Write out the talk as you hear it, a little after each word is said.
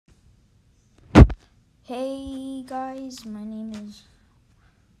Hey guys, my name is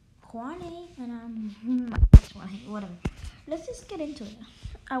Juane and whatever. Let's just get into it.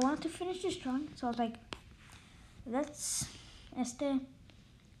 I wanted to finish this drawing, so I was like,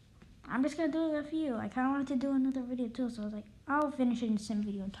 I'm just gonna do it with you. I kinda wanted to do another video too, so I was like, I'll finish it in the same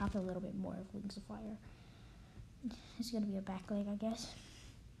video and talk a little bit more of Wings of Fire. It's gonna be a back leg, I guess.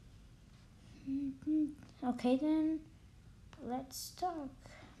 Okay then, let's talk.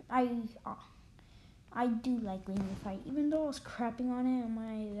 I do like Wings of Fire, even though I was crapping on it in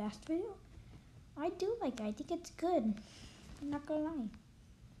my last video. I do like it. I think it's good. I'm not gonna lie.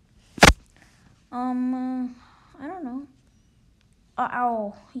 I don't know.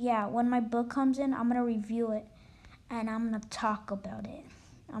 Oh, yeah, when my book comes in, I'm gonna review it, and I'm gonna talk about it.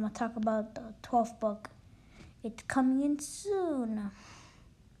 I'm gonna talk about the 12th book. It's coming in soon.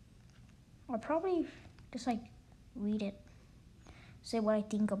 I'll probably just, read it. Say what I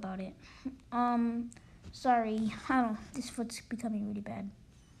think about it. Sorry, this foot's becoming really bad.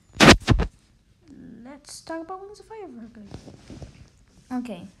 Let's talk about Wings of Fire for a good.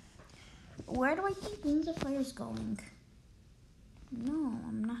 Okay. Where do I think Wings of Fire is going? No,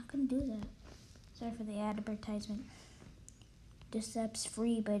 I'm not gonna do that. Sorry for the advertisement. This app's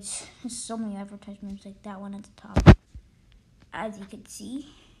free, but there's so many advertisements like that one at the top. As you can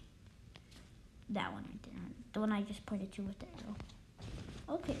see, that one right there. The one I just pointed to with the arrow.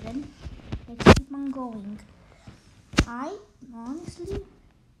 Okay then, let's keep on going. I honestly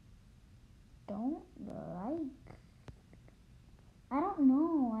don't like. I don't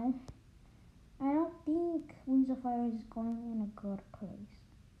know. I don't think Wings of Fire is going in a good place.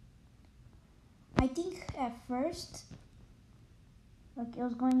 I think at first, it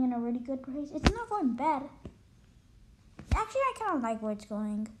was going in a really good place. It's not going bad. Actually, I kind of like where it's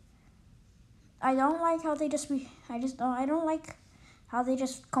going. I don't like how they I don't like how they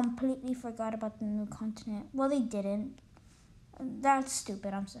just completely forgot about the new continent. Well, they didn't. That's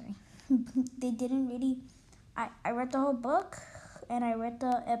stupid. I'm sorry. They didn't really. I read the whole book and I read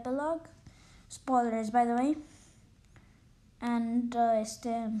the epilogue. Spoilers, by the way. And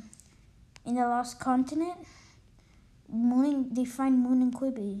in the Lost Continent, they find Moon and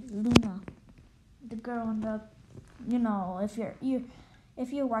Quibi, Luna, the girl in the,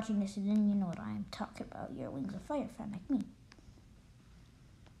 if you're watching this, then you know what I'm talking about. You're a Wings of Fire fan like me.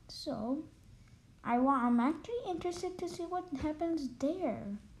 So, I'm actually interested to see what happens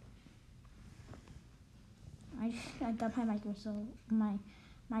there. I got my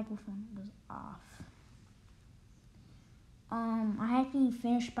microphone was off. I actually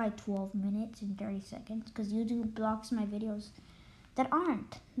finished by 12 minutes and 30 seconds because YouTube blocks my videos that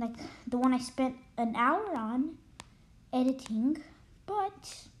aren't. Like the one I spent an hour on editing,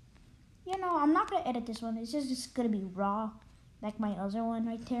 but, I'm not going to edit this one. It's just going to be raw, like my other one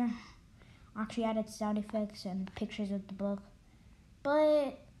right there. I actually added sound effects and pictures of the book.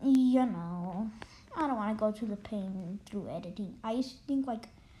 But, I don't want to go through the pain through editing. I used to think,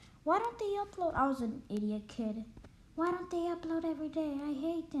 why don't they upload? I was an idiot kid. Why don't they upload every day? I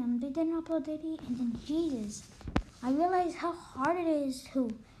hate them. They didn't upload any. And then, Jesus, I realized how hard it is to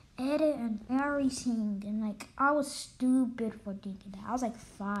edit and everything. And, I was stupid for thinking that. I was,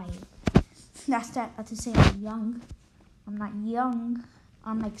 5. That's to say I'm young. I'm not young.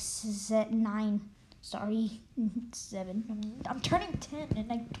 I'm, 9. Sorry, 7. I'm turning 10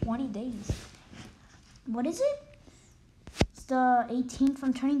 in, 20 days. What is it? It's the 18th.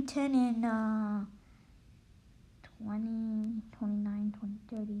 I'm turning 10 in, 20, 29, 20,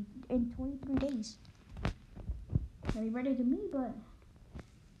 30, in 23 days. Very ready to me, but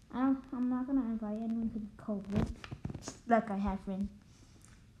I'm not gonna invite anyone to the COVID like I have been.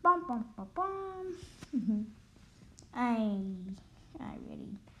 Bum bum bum bum. I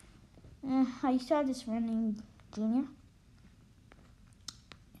really. I saw this friend named Junior.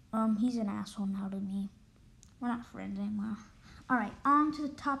 He's an asshole now to me. We're not friends anymore. All right, on to the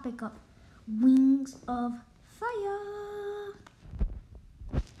topic of Wings of Fire.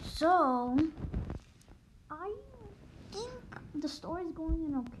 So, I think the story's going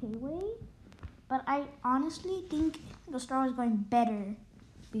in an okay way, but I honestly think the story was going better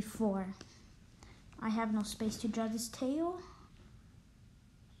before. I have no space to draw this tail.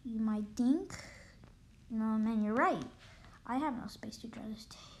 You might think, no, man, you're right. I have no space to draw this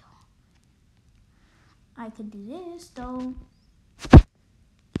tail. I could do this, though.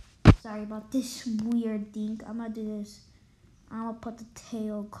 Sorry about this weird thing. I'm gonna do this. I'm gonna put the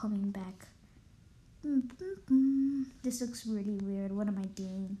tail coming back. This looks really weird. What am I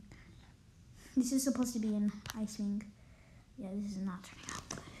doing? This is supposed to be an Ice-Wing. Yeah, this is not turning out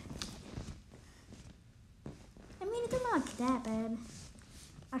good. I mean, it's not that bad.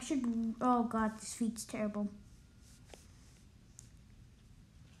 I should, oh god, this feet's terrible.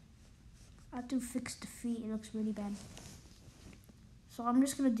 I have to fix the feet, it looks really bad. So I'm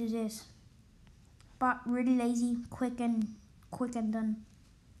just gonna do this. But really lazy, quick and done.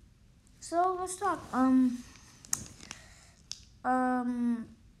 So let's talk.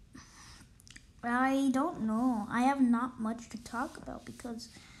 I don't know. I have not much to talk about because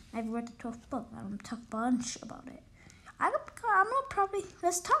I've read the 12th book. I'm gonna talk a bunch about it. I'm gonna probably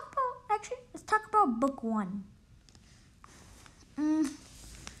let's talk about book 1.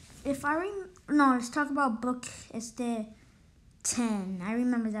 Let's talk about book it's the 10. I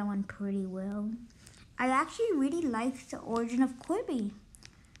remember that one pretty well. I actually really liked the origin of Quibi.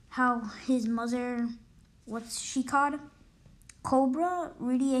 How his mother, what's she called? Cobra,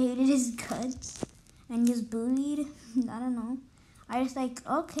 really hated his guts and he was bullied. I don't know. I was like,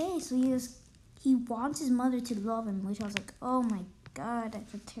 okay, so he wants his mother to love him, which I was like, oh my god,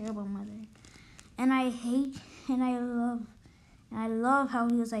 that's a terrible mother. And I love how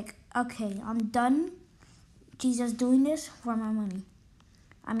he was like, okay, I'm done. She's just doing this for my money.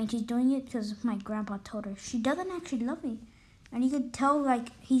 I mean, she's doing it because my grandpa told her. She doesn't actually love me. And you could tell, like,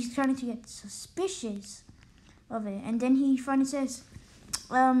 he's starting to get suspicious of it. And then he finally says,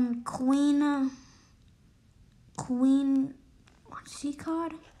 Queen, what's he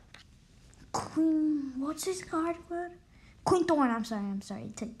called? What's his card word? Queen Thorn, I'm sorry,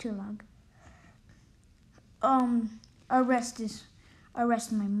 it took too long.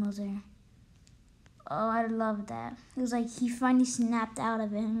 Arrest my mother. Oh, I love that. It was like he finally snapped out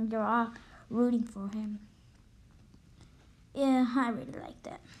of it and they're all rooting for him. Yeah, I really like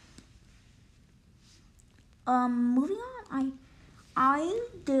that. Moving on, I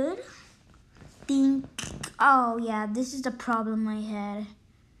did think, oh yeah, this is the problem I had.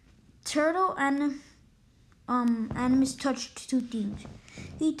 Turtle and Animus touched 2 things.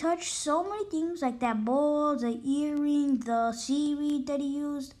 He touched so many things like that bowl, the earring, the seaweed that he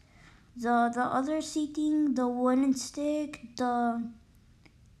used, the other sea thing, the wooden stick, what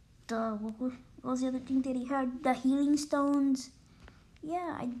was the other thing that he had? The healing stones.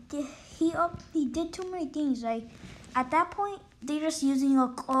 Yeah, he did too many things. Like at that point, they're just using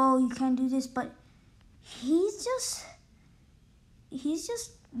oh, you can't do this, but he's just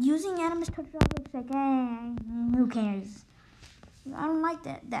using Animus touch objects like, who cares? I don't like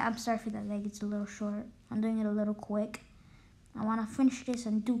that. I'm sorry for that leg. It's a little short. I'm doing it a little quick. I want to finish this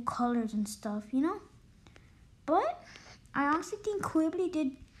and do colors and stuff, you know? But I honestly think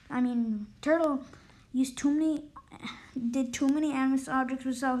Turtle did too many Animus objects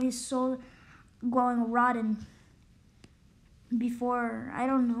without his soul going rotten before. I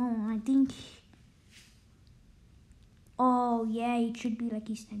don't know. I think, oh yeah, it should be like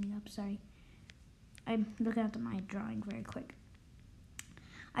he's standing up. Sorry. I'm looking at my drawing very quick.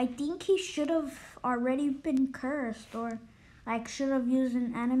 I think he should have already been cursed or like should have used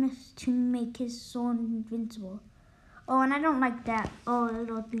an Animus to make his soul invincible. Oh, and I don't like that. Oh,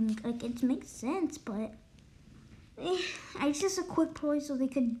 little thing. Like, it makes sense, but it's just a quick ploy so they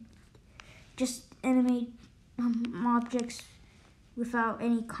could just animate objects without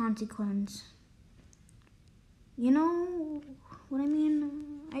any consequence. You know what I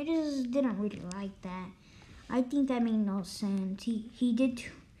mean? I just didn't really like that. I think that made no sense.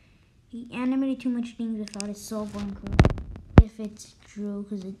 He animated too much things without his soul going correct. If it's true,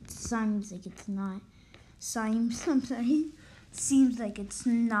 because it seems like it's not. Seems like it's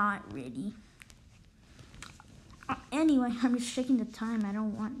not really. Anyway, I'm just checking the time. I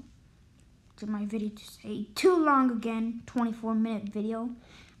don't want my video to stay too long again. 24-minute video,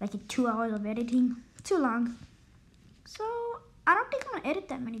 like 2 hours of editing, too long. So I don't think I'm gonna edit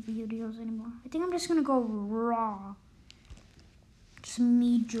that many videos anymore. I think I'm just gonna go raw. Just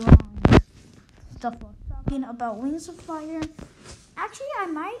me drawing stuff while talking about Wings of Fire. Actually, I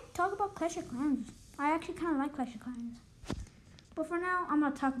might talk about Clash of Clans. I actually kind of like Clash of Clans. But for now, I'm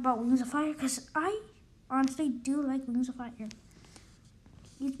gonna talk about Wings of Fire because I honestly do like Wings of Fire.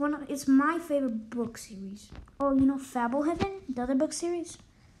 It's my favorite book series. Oh, you know Fable Heaven, the other book series?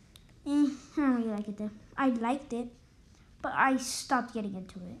 I don't really like it though. I liked it, but I stopped getting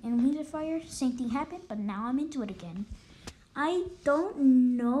into it. And Wings of Fire, same thing happened, but now I'm into it again. I don't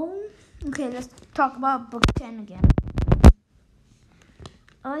know. Okay, let's talk about book 10 again.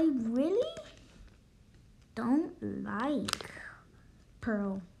 I really don't like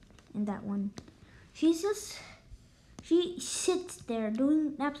Pearl in that one. She sits there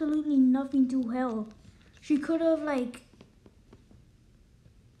doing absolutely nothing to help. She could have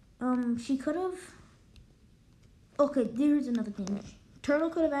okay, there's another thing. Turtle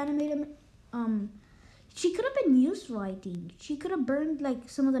could have animated She could have been useful, I think. She could have burned like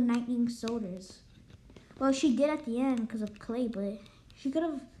some of the lightning sodas. Well, she did at the end because of clay, but she could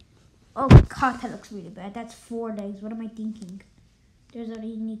have. Oh god, that looks really bad. That's 4 legs. What am I thinking? There's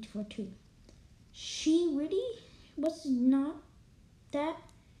already need for 2. She really was not that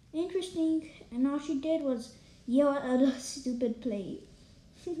interesting, and all she did was yell at a stupid plate.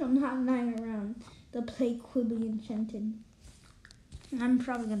 I'm not lying around. The plate could be enchanted. I'm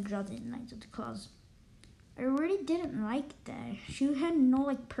probably gonna draw the Knights of the Claws. I really didn't like that. She had no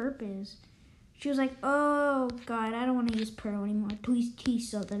like purpose. She was like, oh god, I don't want to use Pearl anymore. Please teach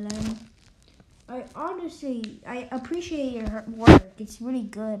Sutherland. I appreciate your work. It's really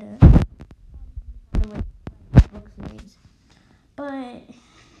good. Book series. But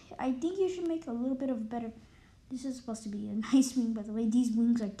I think you should make a little bit of better. This is supposed to be a nice wing, by the way. These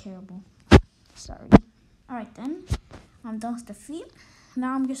wings are terrible. Sorry. Alright then. I'm done with the feet.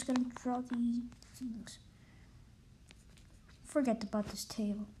 Now I'm just gonna draw the things. Forget about this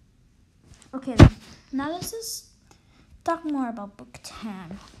table. Okay then. Now let's just talk more about book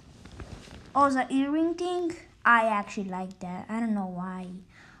 10. Oh, that earring thing? I actually like that. I don't know why.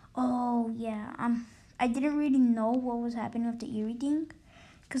 Oh yeah. I didn't really know what was happening with the earring thing,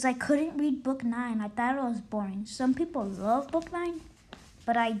 because I couldn't read book 9. I thought it was boring. Some people love book 9,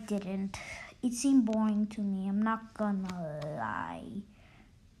 but I didn't. It seemed boring to me. I'm not gonna lie.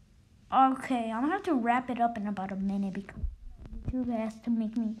 Okay, I'm gonna have to wrap it up in about a minute because YouTube has to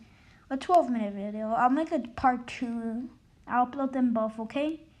make me a 12-minute video. I'll make a part 2. I'll upload them both,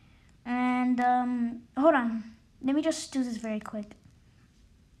 okay? And hold on. Let me just do this very quick.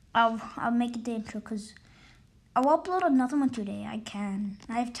 I'll make it the intro because I'll upload another one today. I can.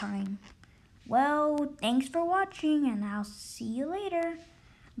 I have time. Well, thanks for watching, and I'll see you later.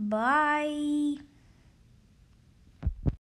 Bye.